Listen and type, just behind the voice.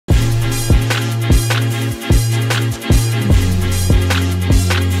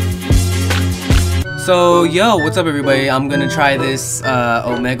So yo, what's up everybody? I'm gonna try this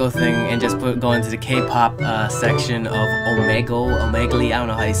Omegle thing and just go into the K-pop section of Omegle, I don't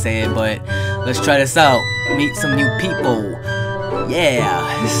know how you say it, but let's try this out. Meet some new people.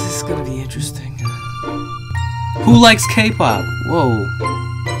 Yeah, this is gonna be interesting. Who likes K-pop? Whoa.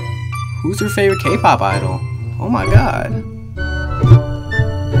 Who's your favorite K-pop idol? Oh my god.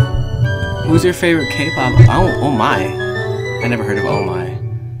 Who's your favorite K-pop? Oh my. I never heard of Oh my.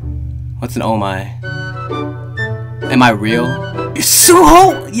 What's an Oh my? Am I real?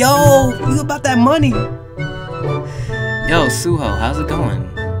 Suho! Yo! You about that money? Yo, Suho, how's it going?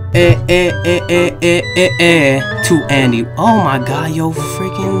 To Andy. Oh my god, yo,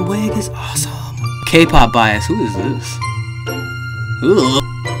 freaking wig is awesome. K-pop bias, who is this? Ugh.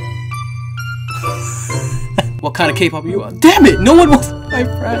 What kind of K-pop are you on? Damn it, no one wants my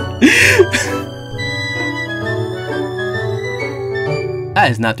friend.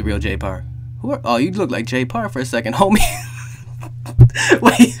 That is not the real J Park. Who are, oh, you look like J Park for a second, homie.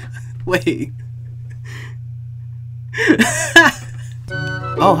 Wait.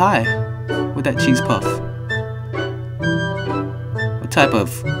 Oh, hi. With that cheese puff. What type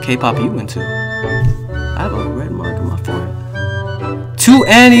of K-pop you into? I have a red mark on my forehead. To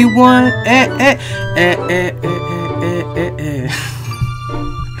anyone,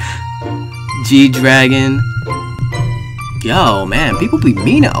 G-Dragon. Yo, man, people be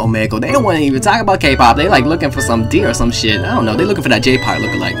mean at Omegle. They don't want to even talk about K-pop. They like looking for some D or some shit. I don't know. They looking for that J-Park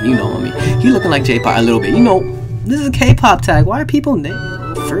looking like, you know what I mean. He looking like J-Park a little bit. You know, this is a K-pop tag. Why are people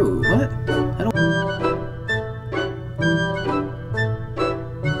fruit? What? I don't.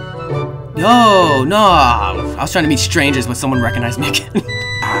 Yo, no. I was trying to meet strangers, but someone recognized me again.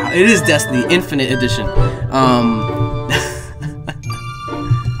 It is Destiny Infinite Edition.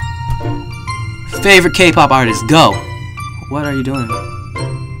 Favorite K-pop artist? Go. What are you doing?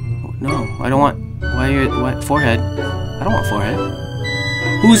 No, I don't want. Why are you? What? Forehead? I don't want forehead.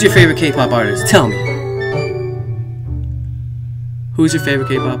 Who's your favorite K-pop artist? Tell me. Who's your favorite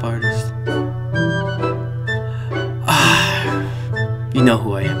K-pop artist? You know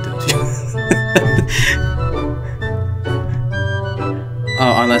who I am, don't you?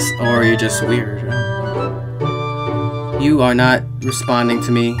 Oh, unless, or you're just weird. You are not responding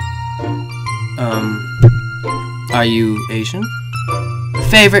to me. Are you Asian?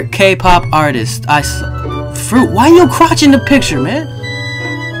 Favorite K-pop artist? Fruit. Why are you crotch in the picture, man?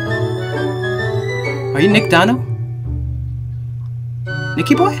 Are you Nick Dano?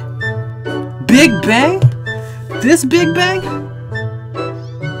 Nicky Boy? Big Bang? This Big Bang?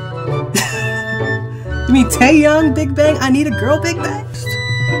 You mean Taeyong Big Bang? I need a girl Big Bang?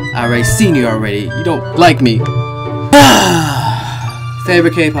 I already seen you already. You don't like me.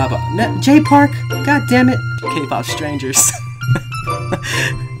 Favorite K-pop? J Park? God damn it. K-pop strangers.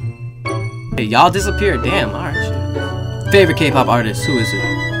 Hey, y'all disappeared. Damn, alright, shit. Favorite K-pop artist? Who is it?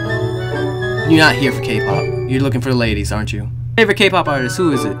 You're not here for K-pop. You're looking for the ladies, aren't you? Favorite K-pop artist?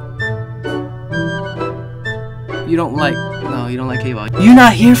 Who is it? You don't like... No, you don't like K-pop. You're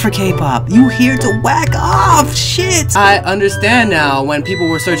not here for K-pop. You here to whack off. Shit. I understand now. When people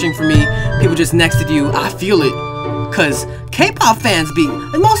were searching for me, people just nexted you. I feel it. Cause K-pop fans be...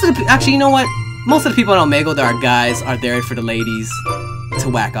 And most of the... Actually, you know what? Most of the people on Omegle that are guys are there for the ladies to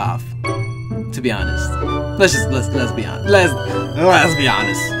whack off. To be honest. Let's be honest. Let's be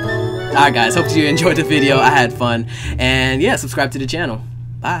honest. Alright guys, hope you enjoyed the video. I had fun. And yeah, subscribe to the channel.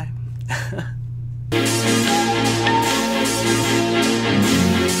 Bye.